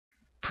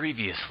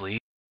Previously.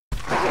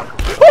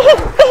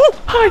 Oh!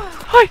 Hi!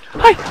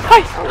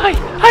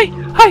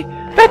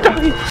 Bad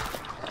doggy!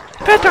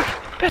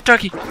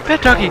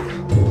 Bad doggy!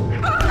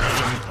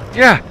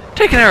 Yeah,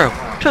 take an arrow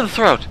to the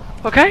throat,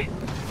 okay?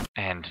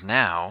 And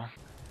now,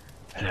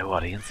 hello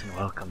audience and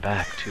welcome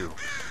back to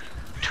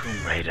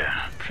Tomb Raider.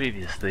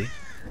 Previously,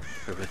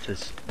 we're with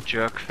this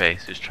jerk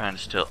face who's trying to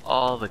steal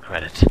all the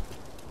credit.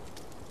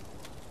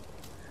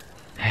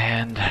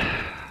 And,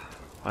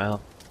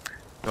 well,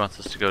 he wants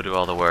us to go do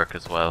all the work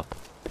as well.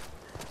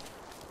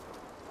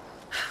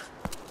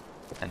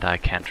 And I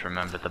can't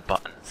remember the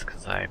buttons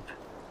because there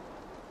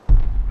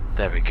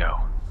we go.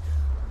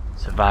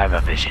 Survivor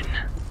vision.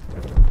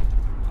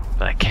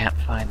 But I can't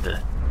find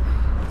the...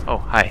 Oh,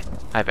 hi.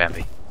 Hi,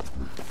 Bambi.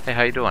 Hey,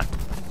 how you doing?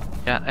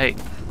 Yeah, hey.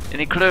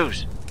 Any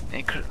clues?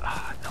 Any clues?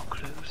 Ah, no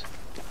clues.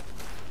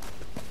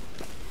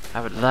 I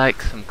would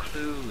like some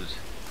clues.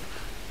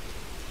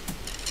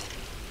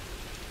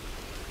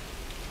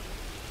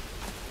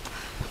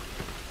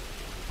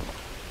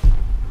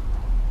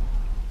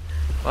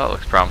 Well, it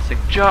looks promising.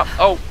 Jump!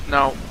 Oh,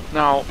 no,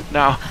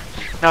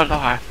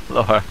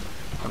 Lara.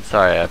 I'm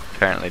sorry, I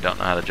apparently don't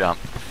know how to jump.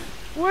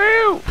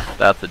 Woo!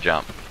 That's a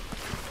jump.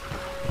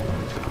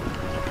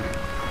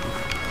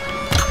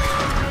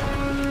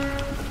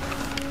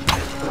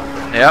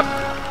 Yep.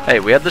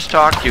 Hey, we had this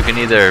talk. You can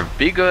either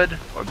be good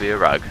or be a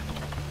rug.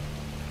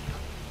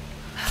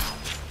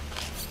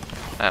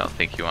 I don't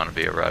think you want to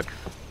be a rug.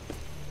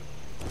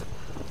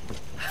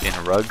 Being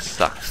a rug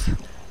sucks.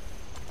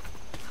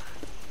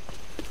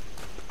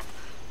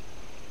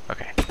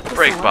 Okay,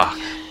 break box.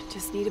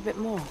 Just need a bit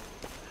more.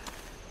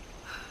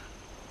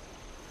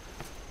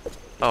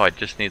 Oh, I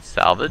just need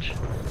salvage?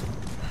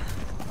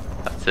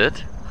 That's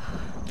it?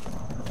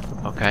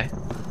 Okay.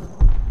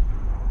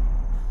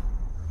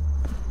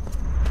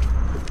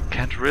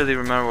 Can't really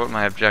remember what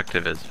my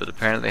objective is, but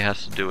apparently it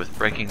has to do with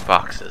breaking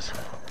boxes.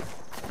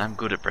 I'm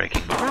good at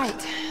breaking boxes.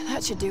 Right,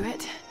 that should do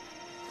it.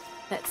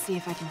 Let's see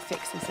if I can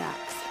fix this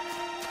axe.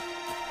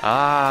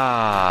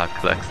 Ah,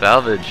 collect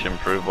salvage,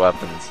 improve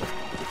weapons.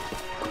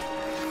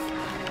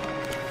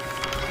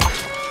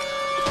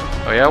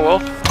 Oh yeah,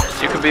 Wolf?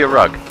 You can be a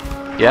rug.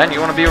 Yeah, and you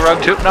want to be a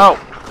rug too? No!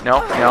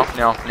 No. Oh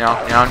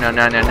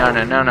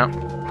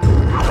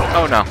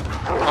no.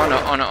 Oh no.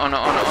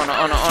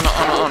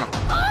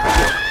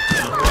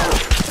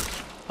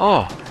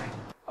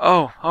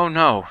 Oh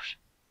no.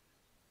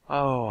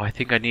 Oh, I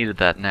think I needed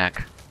that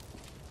neck.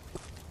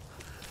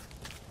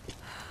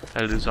 Did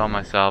I lose all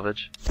my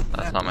salvage?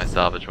 That's not my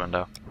salvage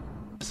window.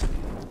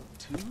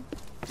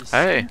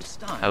 Hey,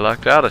 I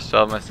lucked out. I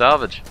still have my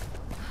salvage.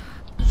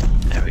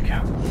 There we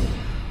go.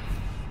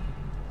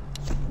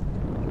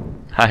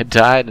 I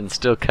died and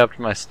still kept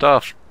my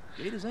stuff.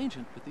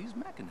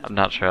 I'm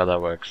not sure how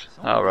that works.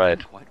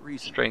 Alright.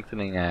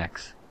 Strengthening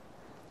axe.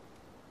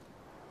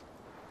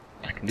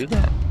 I can do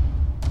that.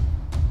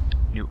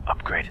 New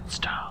upgrade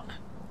installed.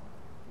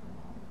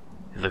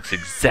 It looks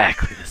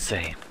exactly the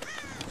same.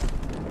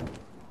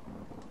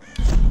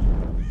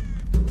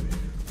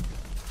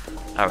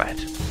 Alright.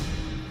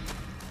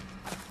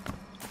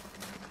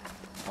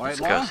 Alright, Let's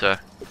go, sir.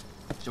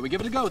 Shall we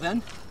give it a go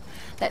then?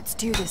 Let's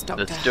do this,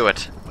 Doctor. Let's do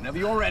it. Whenever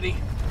you're ready.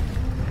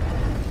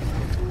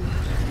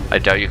 I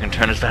doubt you can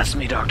turn as fast as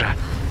me, Doctor.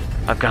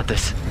 I've got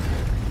this.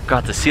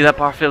 Got this. See that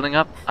bar filling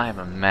up? I am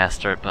a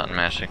master at button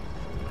mashing.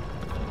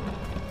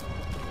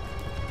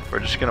 We're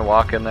just gonna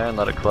walk in there and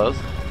let it close.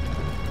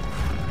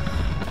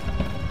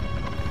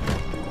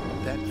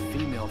 That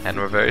female And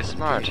we're very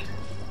smart.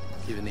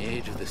 Given the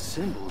age of the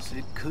symbols,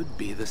 it could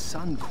be the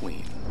Sun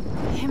Queen.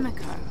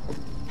 Himiko.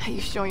 Are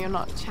you sure you're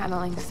not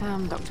channeling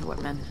Sam, Dr.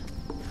 Whitman?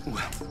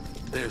 Well,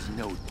 there's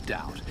no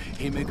doubt.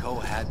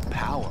 Himiko had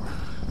power.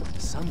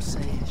 Some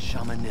say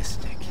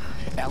shamanistic,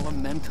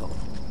 elemental.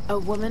 A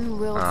woman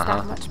wields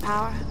that much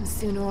power, and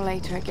sooner or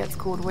later it gets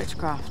called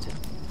witchcraft.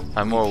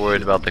 I'm more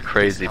worried about the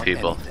crazy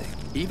people. Anything,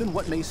 even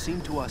what may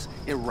seem to us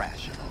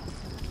irrational.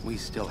 We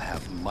still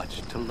have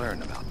much to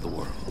learn about the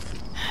world.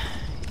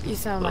 You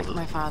sound like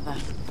my father.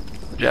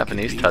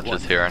 Japanese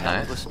touches here are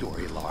nice. A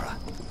story, Lara.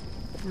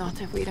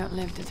 Not if we don't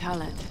live to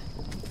tell it.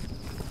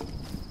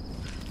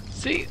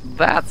 See,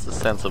 that's a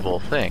sensible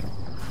thing.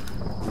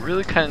 We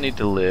really kind of need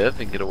to live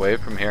and get away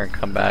from here and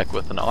come back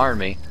with an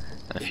army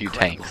and a few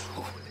tanks.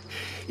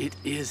 It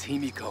is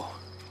Himiko.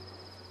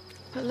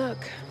 But look,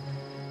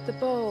 the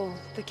bowl,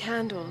 the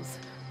candles.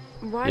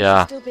 Why Yeah.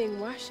 are they still being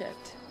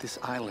worshipped? This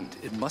island,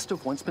 it must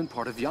have once been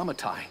part of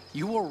Yamatai.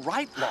 You were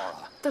right,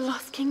 Lara. The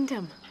Lost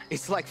Kingdom.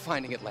 It's like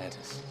finding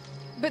Atlantis.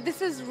 But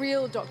this is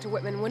real, Dr.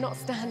 Whitman. We're not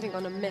standing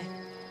on a myth.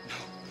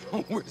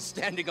 We're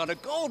standing on a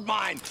gold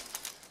mine!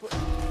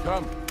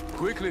 Come,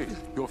 quickly.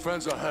 Your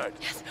friends are hurt.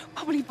 Yes,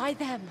 probably by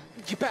them.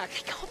 Get back!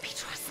 They can't be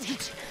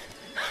trusted.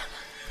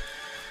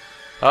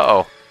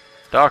 Uh-oh.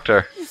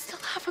 Doctor. You still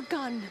have a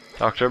gun.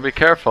 Doctor, be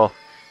careful.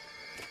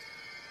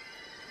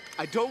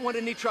 I don't want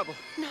any trouble.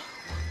 No.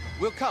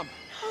 We'll come.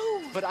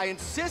 No. But I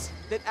insist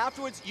that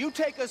afterwards you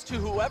take us to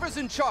whoever's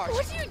in charge.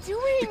 What are you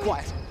doing? Be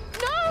quiet.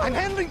 No. I'm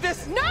handling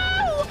this.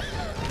 No!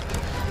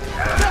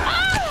 No!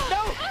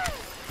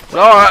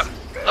 Lara!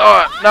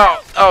 Lara! No!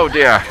 Oh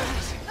dear!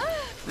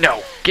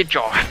 No! Get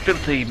your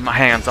filthy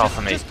hands off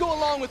of me! Just go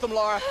along with them,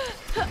 Lara.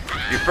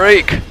 You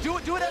freak! Do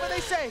whatever they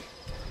say.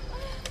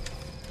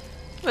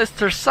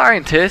 Mr.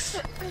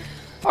 Scientist!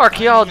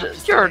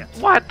 Archaeologist! You're...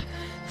 what?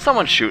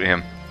 Someone shoot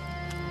him.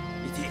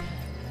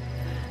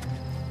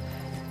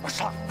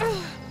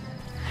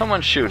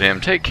 Someone shoot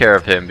him. Take care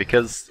of him,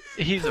 because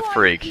he's a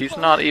freak. He's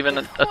not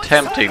even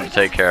attempting to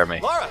take care of me.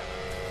 Lara!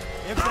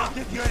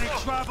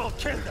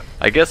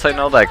 I guess I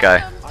know that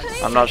guy.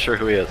 I'm not sure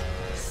who he is.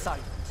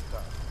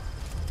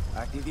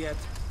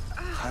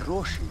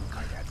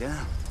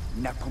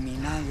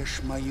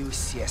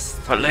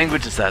 What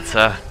language is that,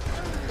 sir?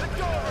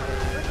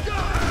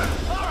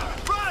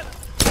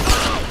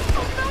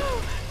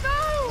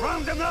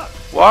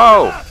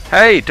 Whoa!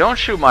 Hey, don't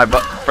shoot my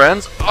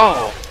friends!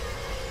 Oh!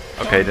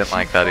 Okay, didn't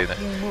like that either.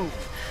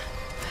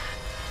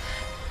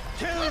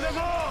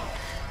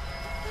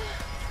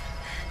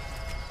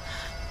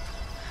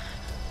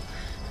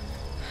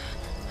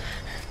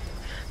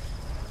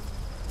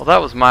 Well,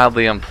 that was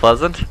mildly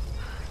unpleasant.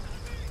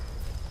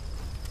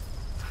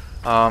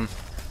 Crap.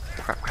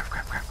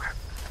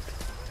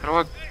 How do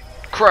I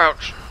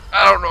crouch?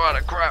 I don't know how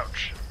to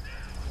crouch.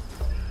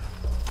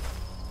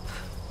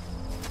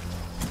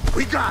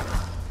 We got it.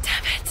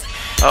 Damn it.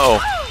 Uh-oh.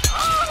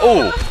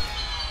 Oh!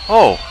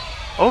 Oh!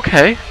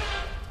 Okay.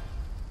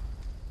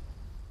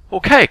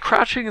 Okay,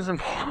 crouching is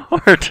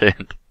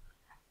important.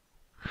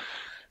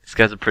 These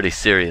guys are pretty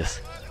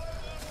serious.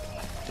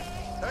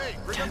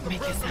 Don't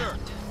make a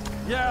sound.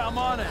 Yeah, I'm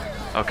on it.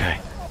 Okay.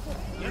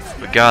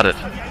 We got it.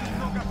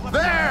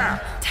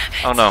 There.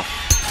 Oh no.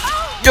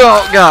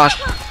 Oh gosh!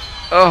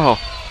 Oh!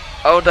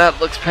 Oh, that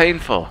looks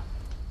painful.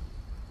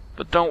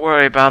 But don't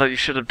worry about it, you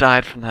should have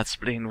died from that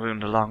spleen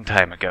wound a long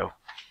time ago.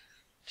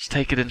 Just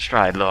take it in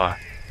stride, Lara.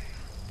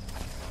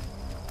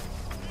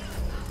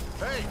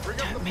 Hey, bring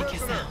up the Don't make a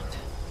prisoner. sound.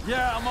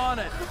 Yeah, I'm on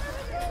it.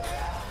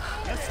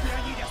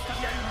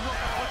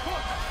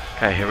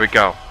 Okay, here we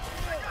go.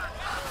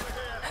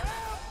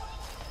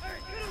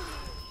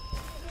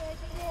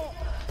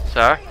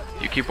 Sir,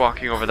 you keep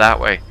walking over that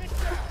way.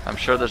 I'm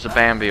sure there's a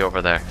Bambi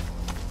over there.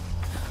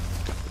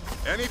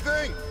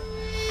 Anything?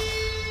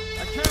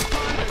 I can't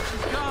find her.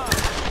 She's gone.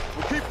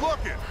 We'll keep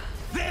looking.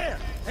 There.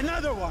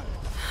 Another one.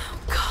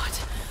 God.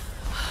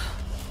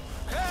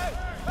 Hey,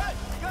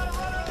 you gotta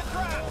run out of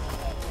trap.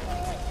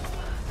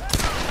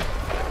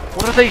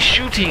 What are they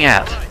shooting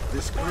at?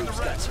 This group's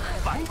got some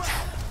fight.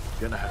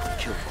 Gonna have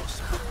to kill most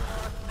of them.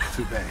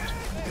 Too bad.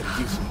 We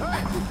gotta use some more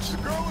recruits. The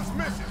girl is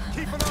missing.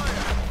 Keep an eye on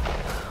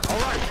her. All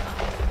right.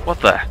 What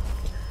the?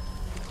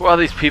 Who are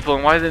these people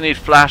and why do they need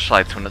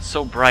flashlights when it's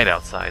so bright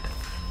outside?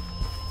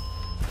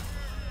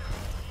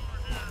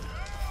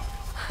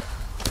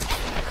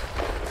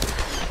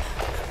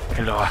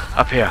 Hello,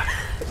 up here.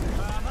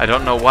 I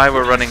don't know why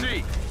we're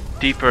running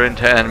deeper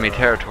into enemy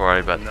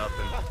territory, but...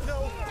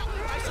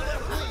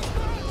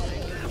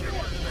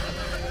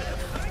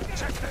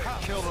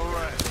 Kill the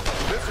rest.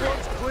 This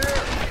one's clear.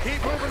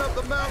 Keep moving up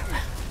the mountain.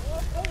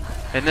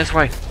 In this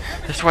way!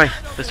 This way!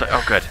 This way!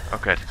 Oh good, oh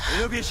good.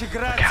 Любишь Look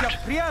играть out.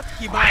 в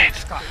прятки, Quiet!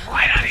 малышка?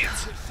 Quiet,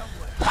 audience!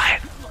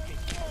 Quiet!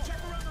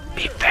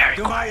 Be very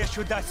quiet! Думаешь,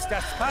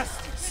 удастся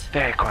спастись?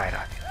 Very quiet,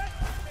 audience.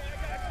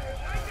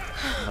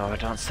 Laura,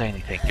 don't say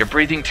anything. You're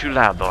breathing too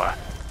loud, Laura.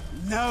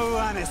 No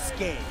one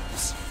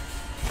escapes.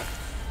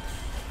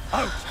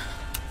 Out!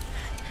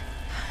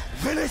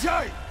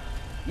 Вылезай!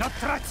 Но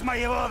трать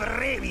моего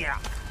времени!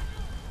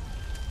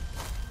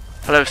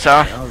 Hello,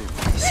 sir.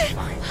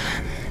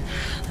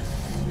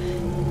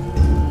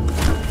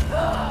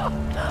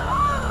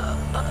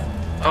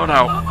 Oh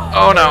no!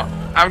 Oh no!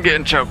 I'm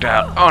getting choked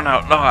out! Oh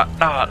no! Laura!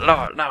 Laura!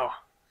 Laura! No!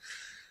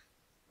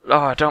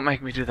 Laura, don't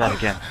make me do that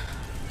again.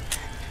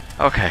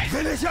 Okay.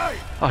 Вылезай!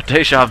 Oh,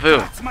 deja vu.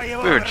 Трать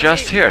моего We were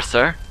just времени! here,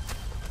 sir.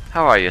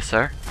 How are you,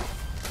 sir?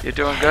 You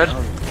doing good?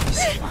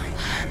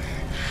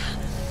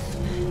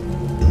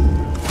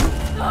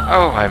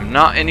 Oh, I'm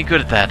not any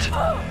good at that.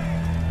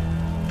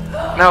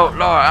 No,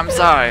 Laura, I'm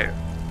sorry.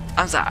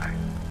 I'm sorry.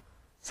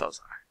 So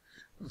sorry.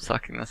 I'm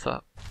sucking this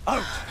up.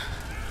 Out!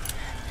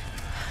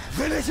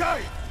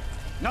 Вылезай!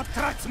 Но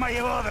трать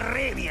моего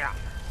времени!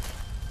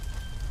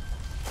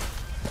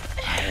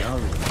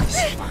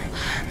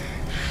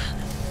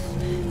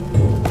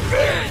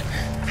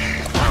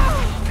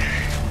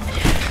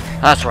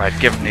 That's right,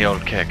 give him the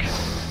old kick.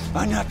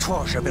 Она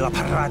тоже была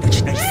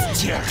порядочной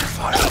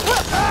стервой.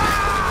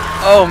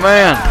 Oh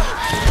man!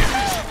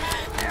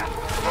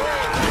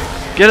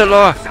 Get it,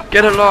 Laura!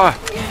 Get it, Laura!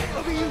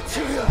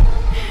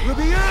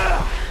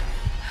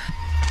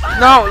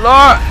 No,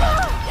 Laura!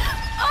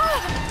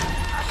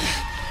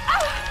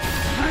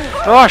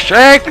 Oh,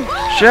 shake!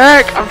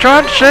 Shake! I'm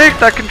trying to shake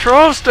that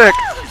control stick!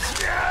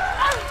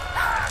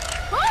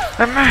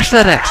 And mash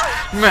that X!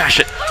 Mash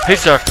it! Hey,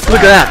 sir, look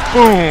at that!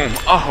 Boom!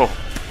 Oh!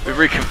 We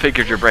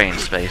reconfigured your brain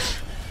space.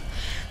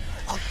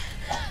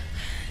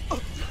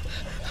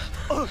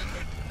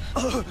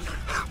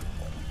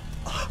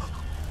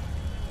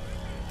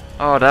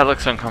 Oh, that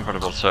looks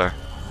uncomfortable, sir.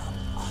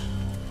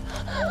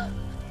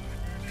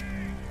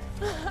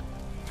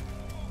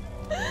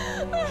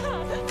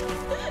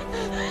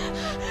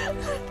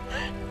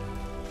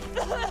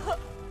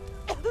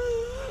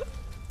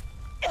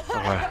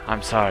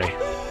 I'm sorry.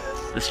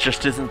 This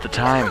just isn't the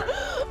time.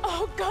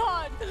 Oh,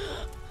 God!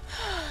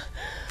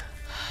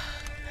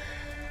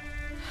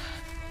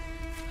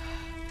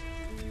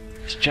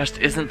 This just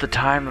isn't the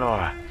time,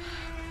 Laura.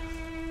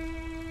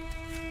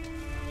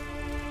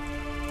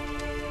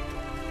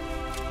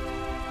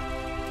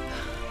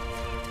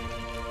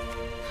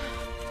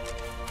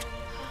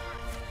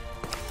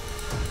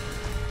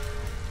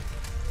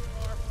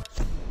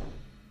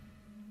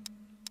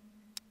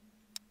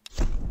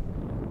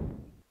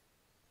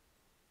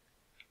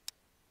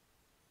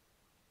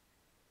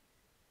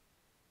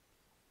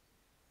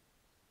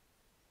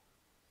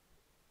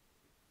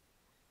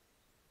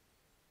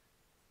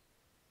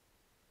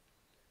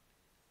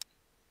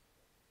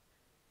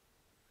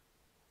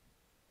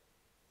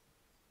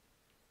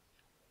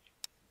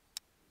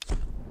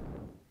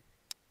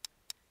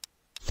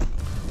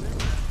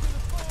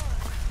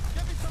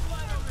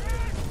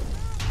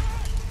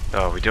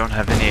 Oh, we don't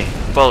have any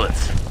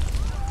bullets.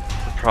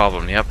 The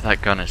problem. Yep,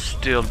 that gun is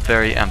still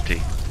very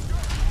empty.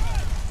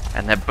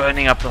 And they're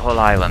burning up the whole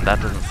island. That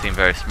doesn't seem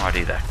very smart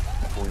either.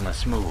 We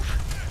must move.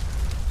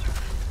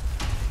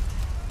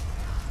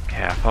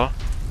 Careful.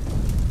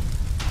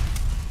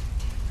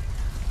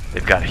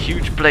 They've got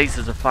huge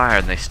blazes of fire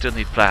and they still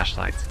need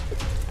flashlights.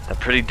 They're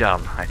pretty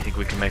dumb. I think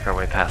we can make our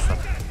way past them.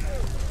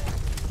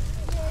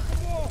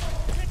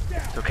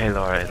 It's okay,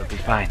 Laura. It'll be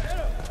fine.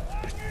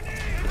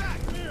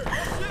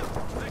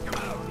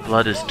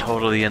 Blood is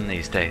totally in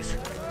these days.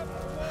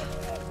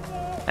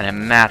 And it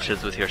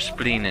matches with your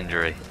spleen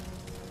injury.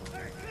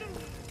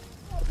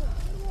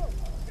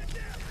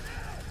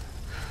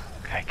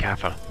 Okay,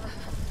 careful.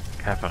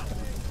 Careful.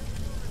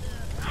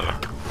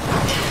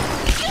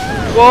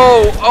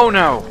 Whoa! Oh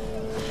no!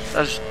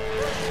 That's...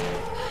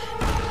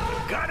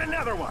 Got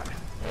another one.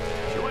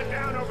 She went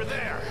down over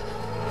there.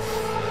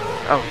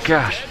 Oh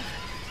gosh.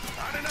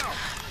 I don't know.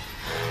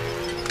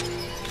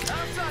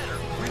 Outsider,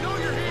 we know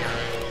you're here.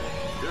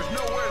 There's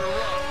nowhere to run.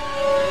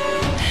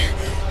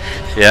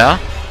 Yeah?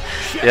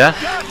 Yeah?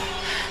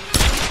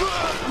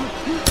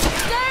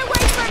 Stay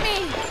away from me!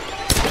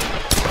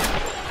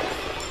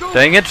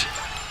 Dang it!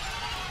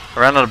 I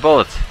ran out of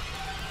bullets.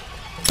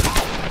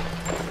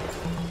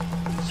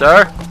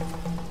 Sir?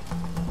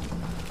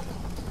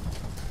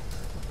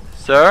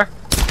 Sir?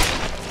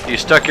 You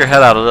stuck your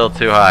head out a little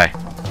too high.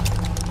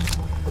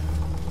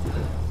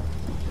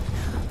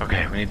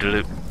 Okay, we need to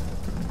loot.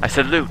 I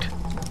said loot!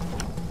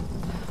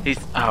 He's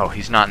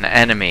not an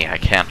enemy. I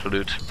can't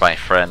loot my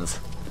friends.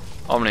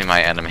 Only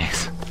my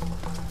enemies.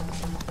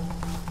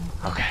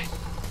 Okay.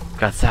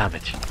 Got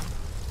salvage.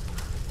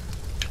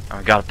 And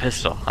we got a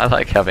pistol. I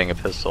like having a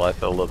pistol. I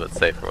feel a little bit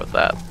safer with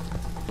that.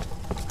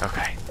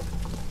 Okay.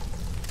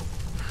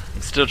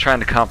 I'm still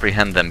trying to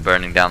comprehend them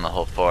burning down the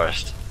whole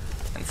forest.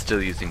 And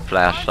still using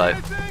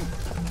flashlights.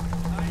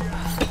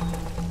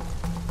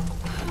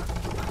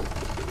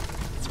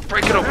 Let's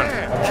break it open!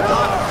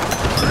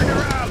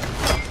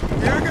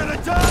 You're gonna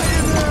die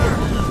in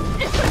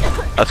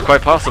there. That's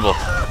quite possible.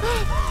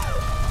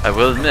 I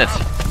will admit.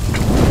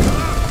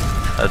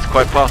 That's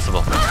quite possible.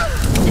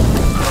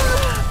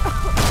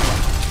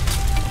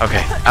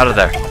 Okay, out of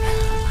there.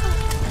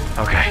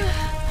 Okay.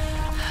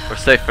 We're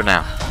safe for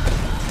now.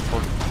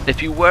 Well,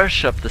 if you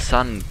worship the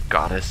sun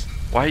goddess,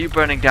 why are you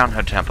burning down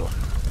her temple?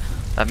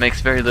 That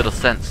makes very little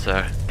sense,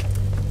 sir.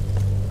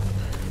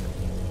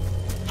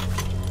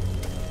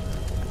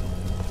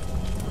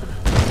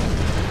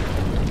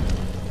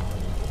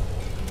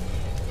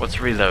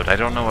 What's reload? I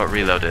don't know what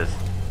reload is.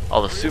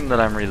 I'll assume that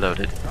I'm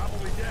reloaded.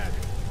 Probably dead.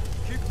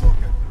 Keep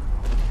looking.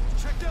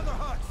 Check the other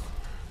huts.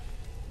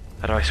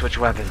 How do I switch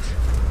weapons?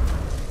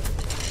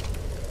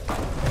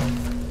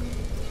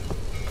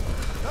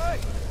 Hey!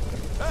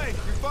 Hey,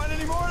 you find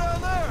any more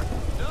down there?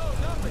 No,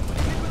 nothing.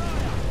 Keep an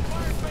eye out.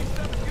 Fire face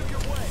up and give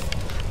your way.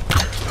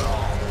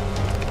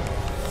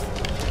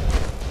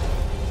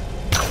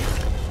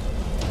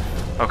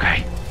 Okay.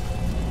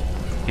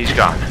 He's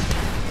gone.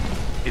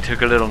 He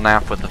took a little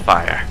nap with the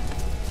fire.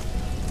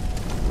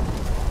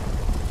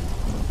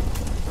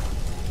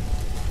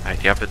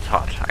 Right, yep, it's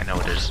hot. I know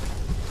it is.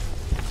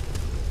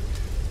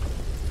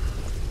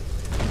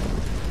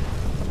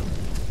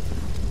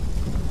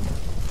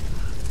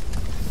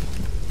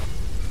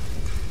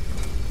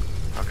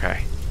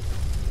 Okay.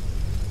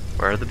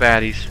 Where are the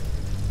baddies?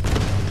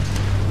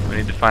 We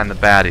need to find the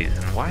baddies.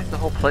 And why is the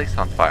whole place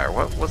on fire?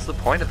 What's the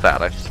point of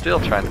that? I'm still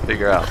trying to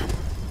figure out.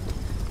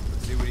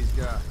 See what he's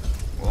got.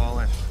 Wall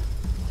in.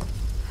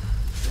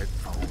 Dead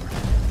forward.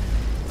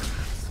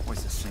 It's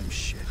always the same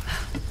shit.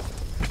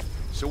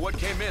 So what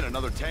came in?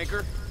 Another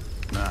tanker?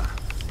 Nah.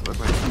 Looked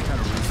like some kind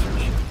of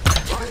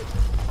research.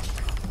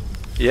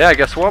 Yeah,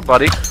 guess what,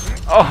 buddy?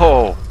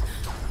 Oh!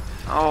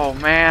 Oh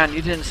man,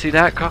 you didn't see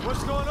that coming.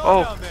 What's going on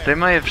Oh, down there? they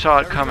may have saw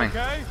it coming.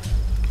 Okay?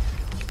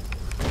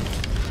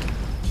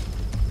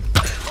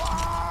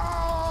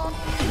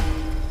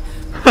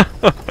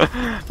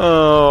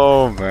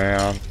 Oh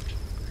man.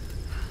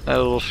 That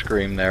little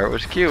scream there, it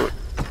was cute.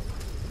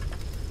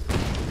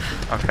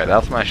 Okay,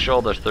 that's my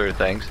shoulder through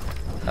things.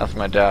 That's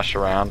my dash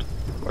around.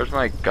 Where's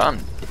my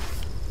gun?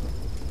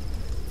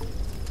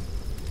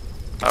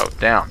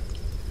 Down.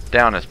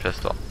 Down his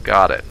pistol.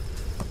 Got it.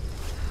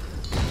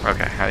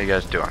 Okay, how you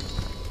guys doing?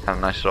 Have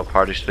a nice little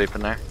party sleep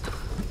in there?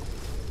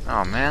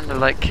 Oh man, they're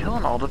like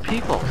killing all the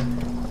people.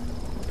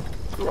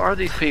 Who are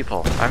these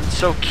people? I'm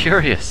so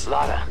curious.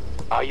 Lara,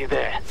 are you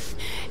there?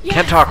 Yes.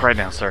 Can't talk right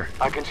now, sir.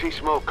 I can see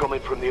smoke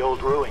coming from the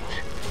old ruins.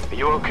 Are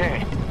you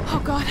okay?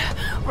 Oh god,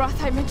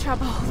 Roth, I'm in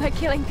trouble. They're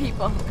killing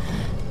people.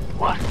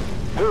 What?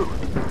 Who?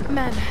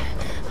 Men.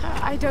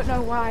 I don't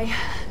know why.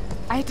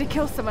 I had to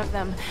kill some of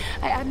them.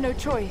 I had no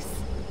choice.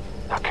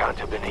 That can't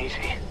have been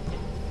easy.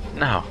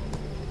 No.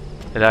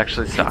 It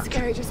actually It's sucked.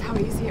 scary just how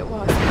easy it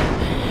was.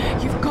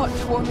 You've got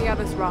to warn the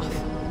others, Roth.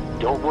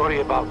 Don't worry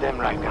about them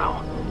right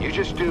now. You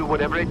just do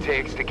whatever it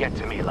takes to get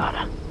to me,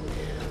 Lara.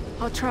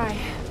 I'll try.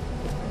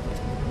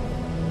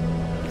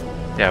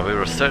 Yeah, we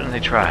will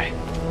certainly try.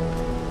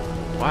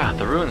 Wow,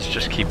 the ruins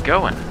just keep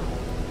going.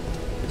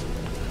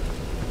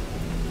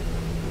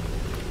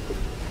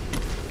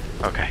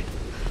 Okay.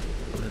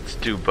 Let's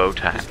do bow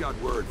time. Just got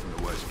word from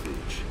the West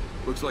Beach.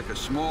 Looks like a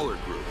smaller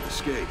group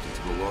escaped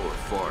into the lower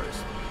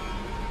forest.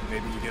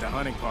 Maybe you get a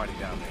hunting party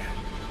down there.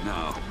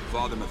 No,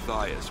 Father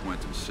Matthias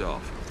went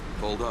himself.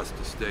 Told us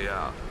to stay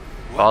out.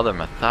 Father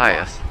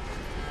Matthias.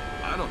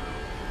 I don't know.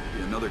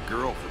 Be another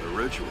girl for the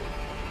ritual.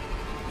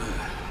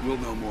 We'll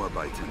know more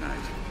by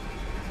tonight.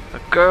 The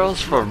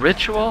girls for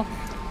ritual?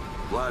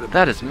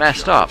 That is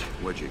messed up.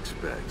 What'd you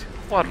expect?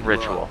 What He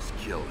ritual? loves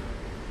killing.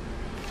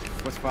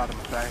 What's Father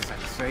Matthias have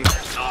to say?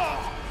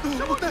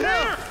 Someone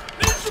here!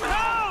 Need some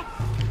help!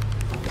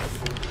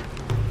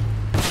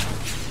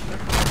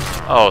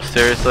 Oh,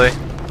 seriously?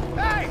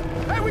 Hey!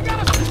 Hey, we got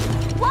a...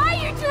 Why are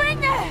you doing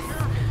this?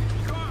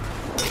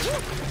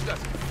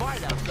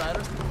 Fight,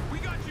 outsider. We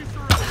got you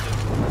surrounded.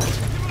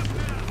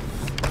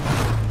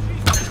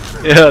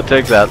 Yeah,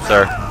 take that,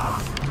 sir.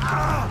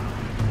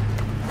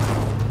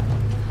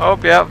 Oh,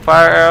 yeah,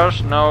 fire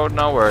arrows. No,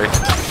 no worries.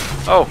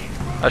 Oh,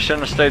 I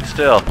shouldn't have stayed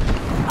still.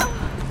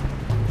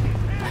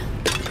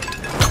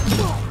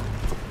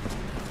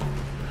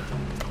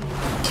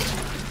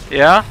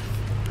 Yeah?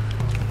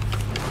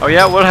 Oh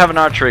yeah, we'll have an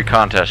archery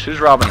contest. Who's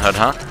Robin Hood,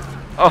 huh?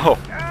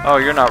 Oh,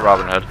 you're not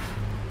Robin Hood.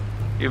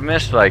 You've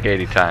missed like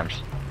 80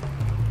 times.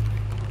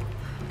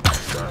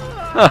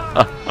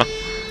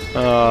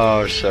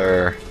 Oh,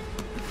 sir.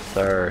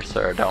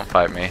 Sir, don't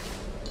fight me.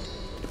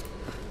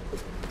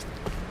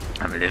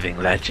 I'm a living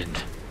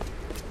legend.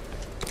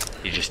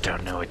 You just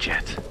don't know it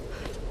yet.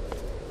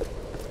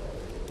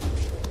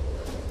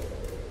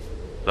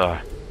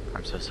 Laura,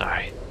 I'm so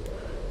sorry.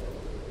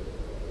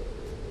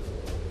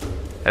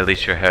 At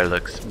least your hair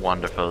looks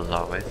wonderful as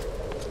always.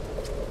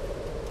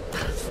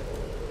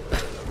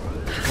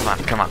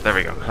 Come on, there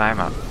we go, climb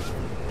up.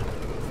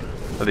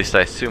 At least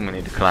I assume we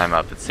need to climb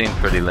up. It seemed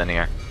pretty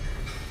linear.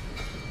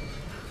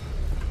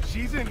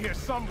 She's in here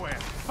somewhere.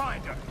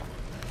 Find her.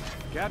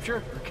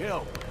 Capture or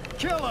kill?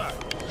 Kill her!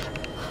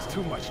 It's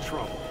too much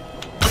trouble.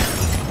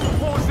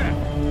 What was that?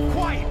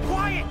 Quiet,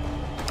 quiet!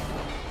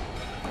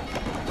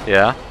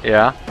 Yeah.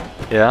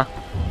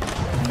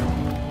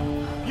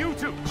 You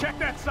two, check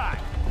that side.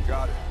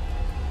 Got it.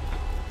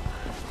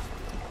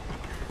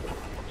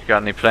 You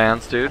got any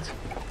plans, dudes?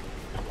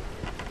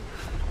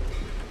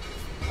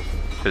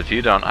 Because if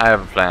you don't, I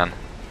have a plan.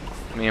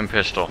 Me and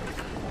Pistol.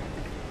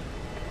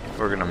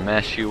 We're gonna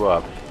mess you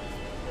up.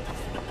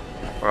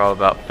 We're all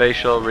about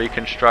facial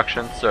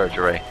reconstruction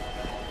surgery.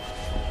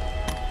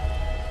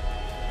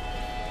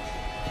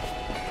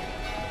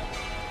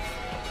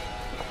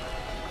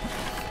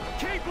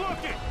 Keep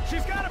looking.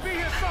 She's got to be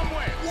here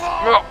somewhere.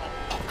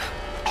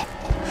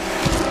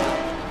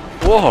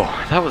 Whoa,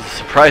 that was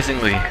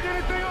surprisingly... Find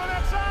anything on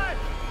that side?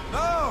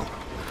 No!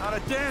 Not a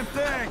damn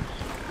thing!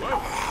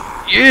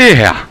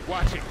 Yeah!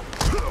 Watch it.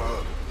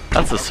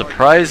 That's a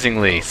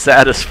surprisingly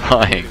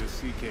satisfying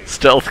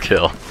stealth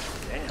kill.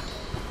 Damn.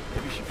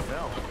 Maybe she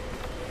fell.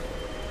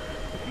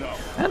 No.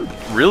 And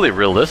really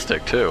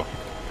realistic, too.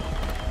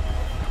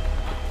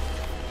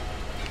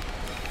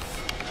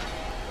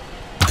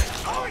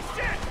 Holy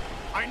shit!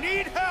 I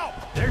need help!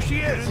 There she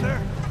is. In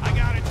there. I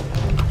got it.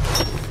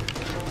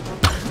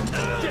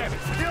 Damn it.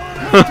 Still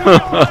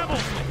in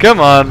there. Come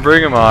on,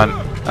 bring him on.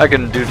 I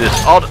can do this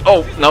all...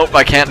 Oh, nope,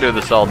 I can't do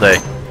this all day.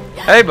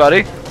 Hey,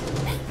 buddy.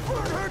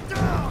 Put her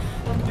down.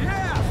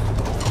 Yeah.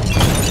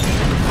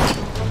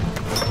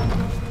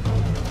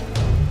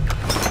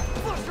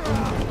 Flush her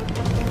out.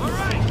 All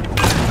right.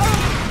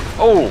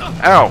 Oh,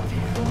 ow.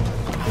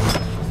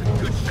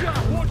 Good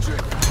shot. Watch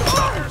it.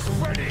 Fire's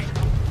ready.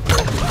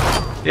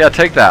 Yeah,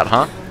 take that,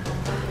 huh?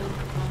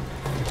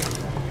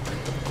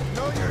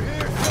 Know you're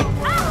here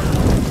somewhere.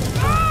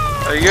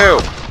 Hey, you.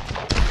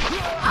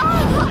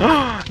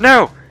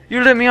 No,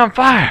 you lit me on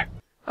fire.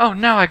 Oh,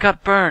 no, I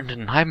got burned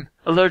and I'm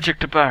allergic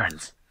to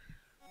burns.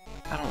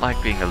 I don't like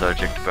being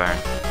allergic to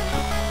burns.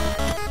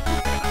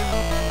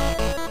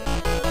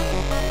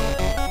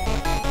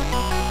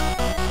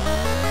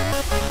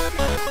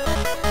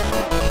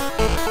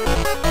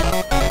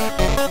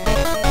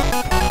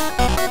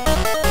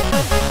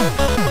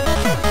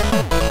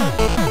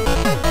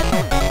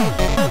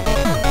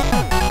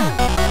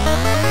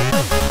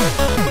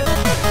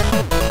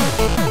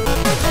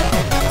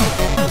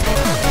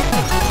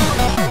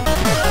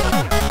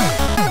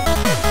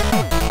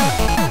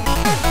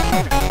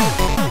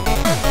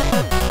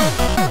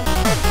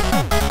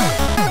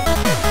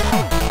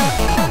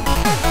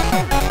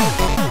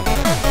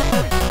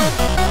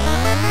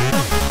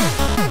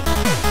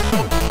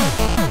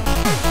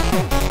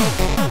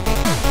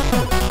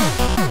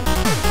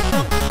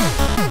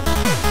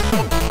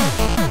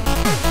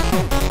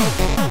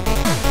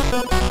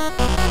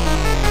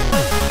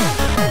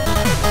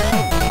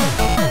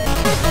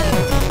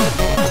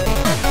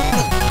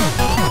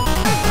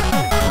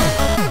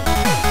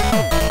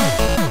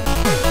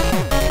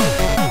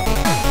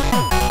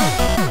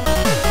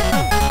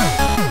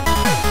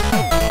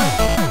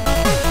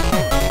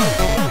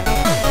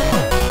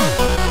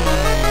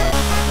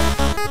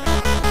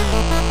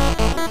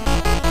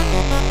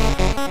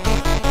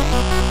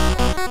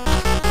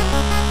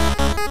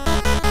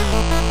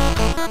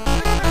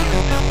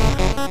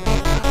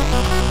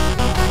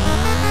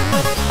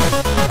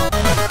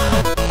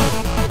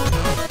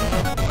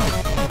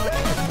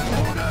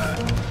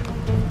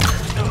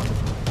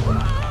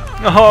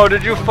 Oh,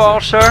 did you fall,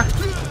 sir?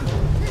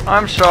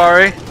 I'm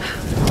sorry.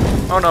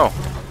 Oh no.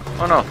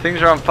 Oh no,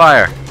 things are on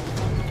fire.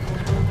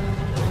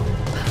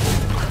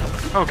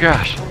 Oh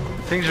gosh,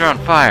 things are on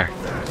fire.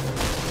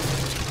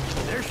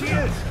 There she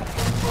is.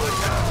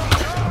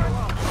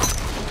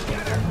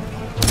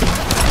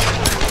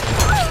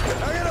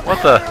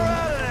 What the?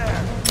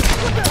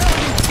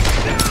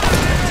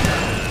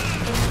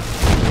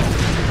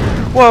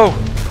 Whoa!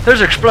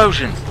 There's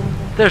explosions!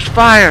 There's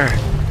fire!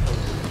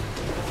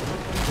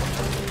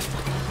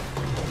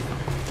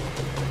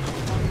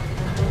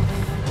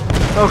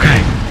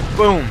 Okay,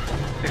 boom!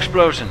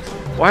 Explosions.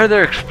 Why are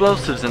there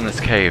explosives in this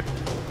cave?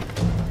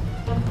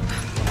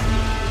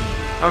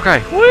 Okay.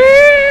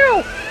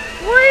 Wheel!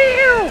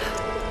 Wheel!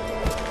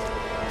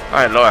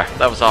 Alright, Laura,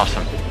 that was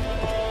awesome.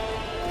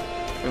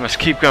 We must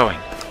keep going.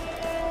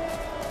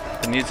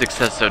 The music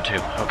says so too.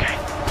 Okay.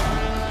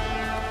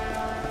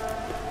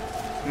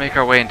 Let's make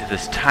our way into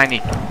this tiny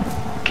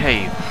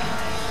cave.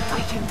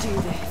 I can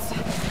do this.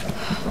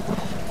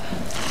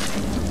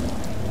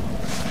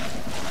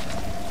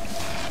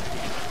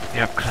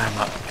 Yep, climb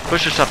up.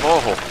 Push us up.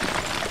 Oh.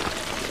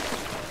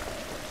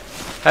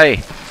 Hey,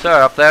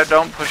 sir, up there,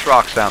 don't push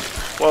rocks down.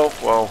 Whoa,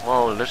 whoa,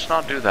 whoa. Let's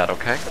not do that,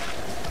 okay?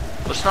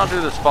 Let's not do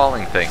this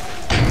falling thing.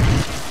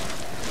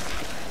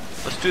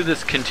 Let's do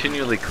this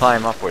continually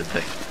climb upward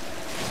thing.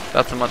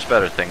 That's a much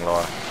better thing,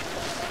 Laura.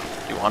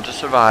 If you want to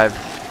survive,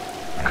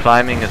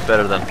 climbing is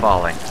better than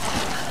falling.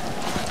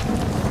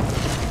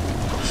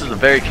 This is a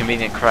very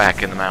convenient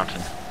crack in the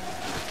mountain.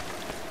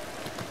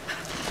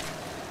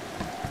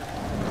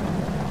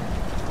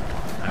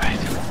 Alright.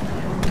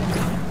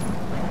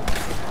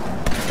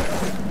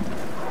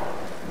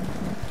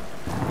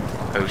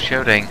 Oh,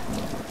 shooting.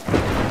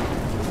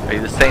 Are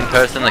you the same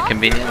person that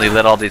conveniently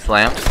lit all these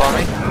lamps for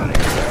me?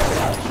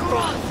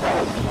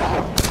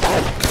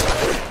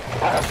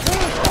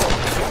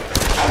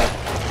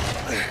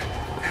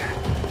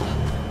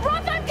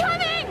 Roth, I'm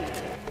coming!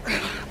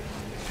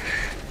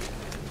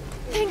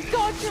 Thank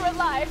God you're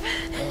alive.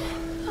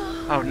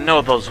 Oh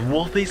no, those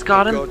wolfies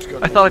got him?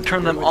 I thought I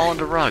turned them all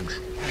into rugs.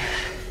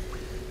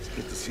 It's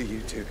good to see you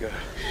two, girl.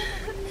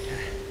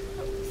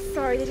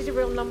 Sorry, they did a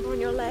real number on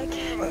your leg.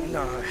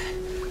 No,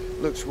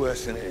 looks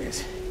worse than it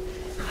is.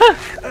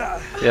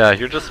 Yeah,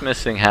 you're just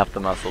missing half the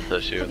muscle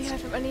tissue. Have you It's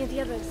heard from any of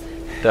the others?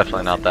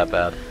 definitely not that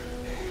bad.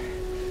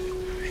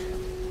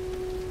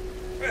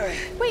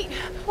 Wait,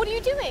 what are you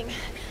doing?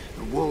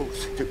 The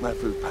wolves took my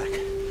food pack.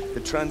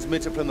 The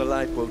transmitter from the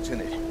lifeboat's in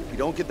it. If we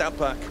don't get that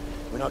back,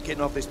 we're not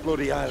getting off this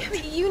bloody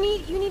island. You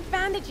need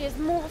bandages,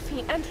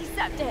 morphine,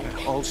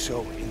 antiseptic.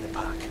 Also in the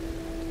pack.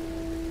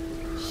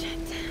 Shit.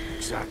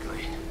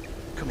 Exactly.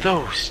 Come here.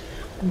 Those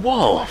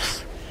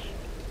wolves!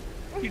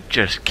 You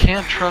just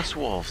can't trust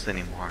wolves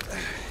anymore.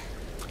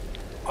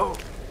 Oh,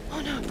 Oh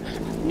no.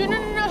 No, no,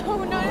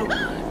 no, no, no.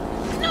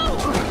 No!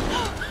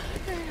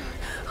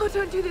 Oh,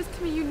 don't do this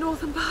to me, you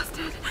northern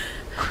bastard.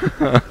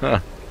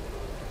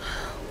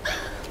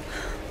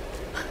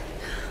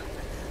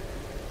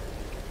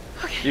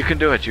 Okay. You can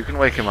do it. You can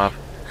wake him up.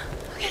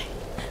 Okay.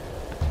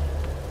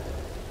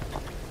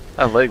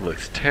 That leg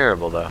looks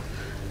terrible, though.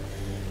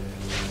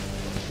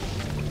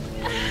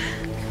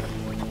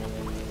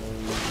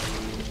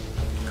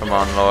 Come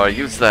on, Laura.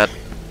 Use that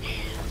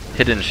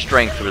hidden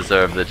strength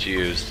reserve that you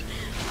used.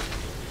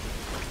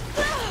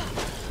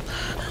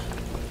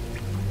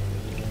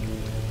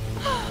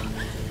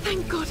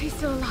 Thank God he's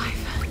still alive.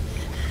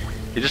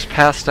 He just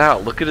passed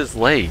out. Look at his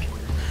leg.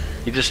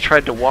 He just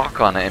tried to walk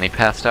on it and he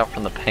passed out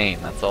from the pain.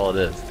 That's all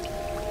it is.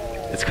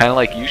 It's kind of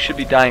like you should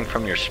be dying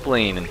from your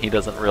spleen and he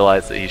doesn't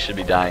realize that he should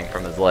be dying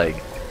from his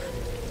leg.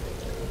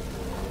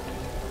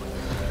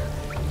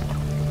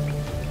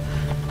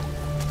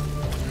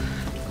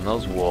 And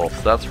those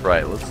wolves, that's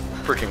right. Let's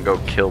freaking go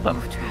kill them.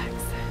 More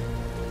tracks.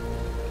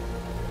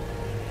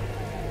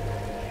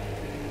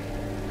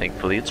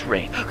 Thankfully it's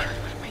raining. Oh God,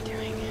 what am I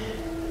doing?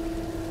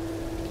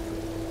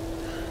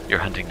 You're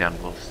hunting down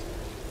wolves.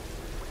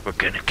 We're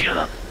gonna kill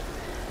them.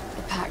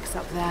 The pack's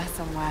up there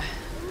somewhere.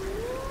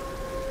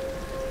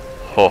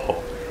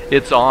 Oh,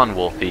 it's on,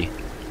 Wolfie.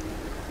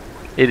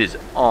 It is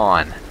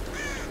on.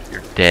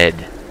 You're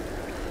dead.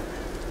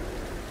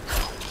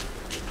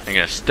 I'm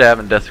gonna stab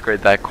and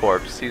desecrate that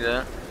corpse. See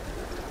that?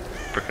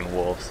 Frickin'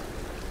 wolves.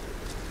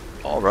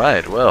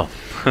 Alright, well.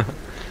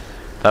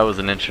 That was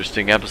an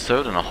interesting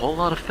episode and a whole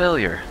lot of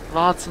failure.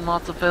 Lots and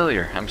lots of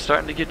failure. I'm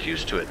starting to get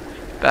used to it.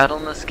 Battle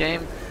in this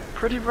game,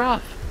 pretty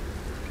rough.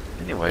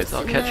 Anyways,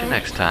 I'll catch you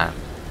next time.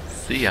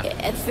 See ya.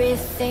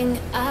 Everything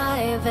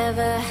I've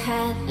ever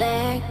had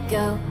let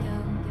go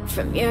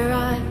from your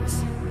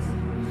arms.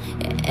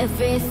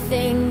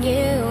 Everything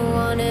you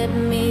wanted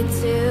me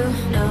to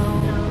know.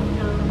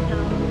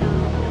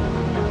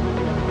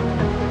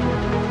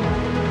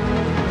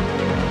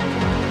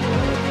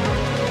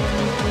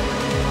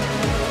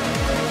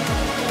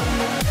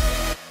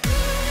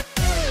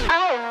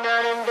 I'm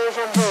not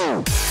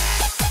invisible.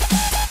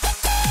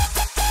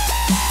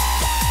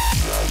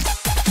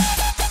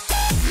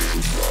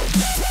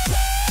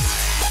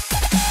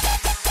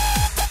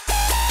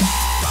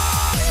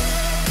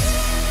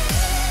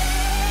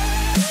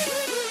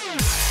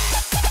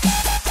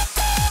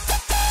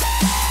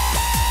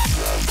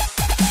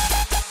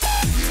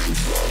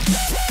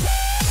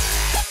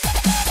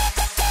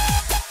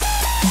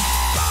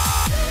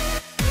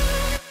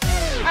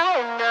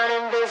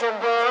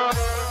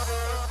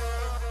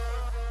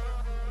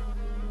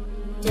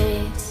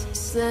 days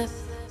slip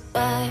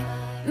by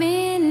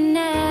me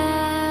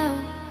now.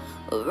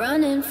 We're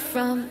running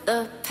from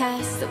the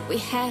past that we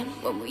had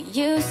when we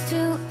used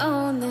to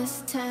own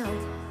this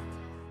town.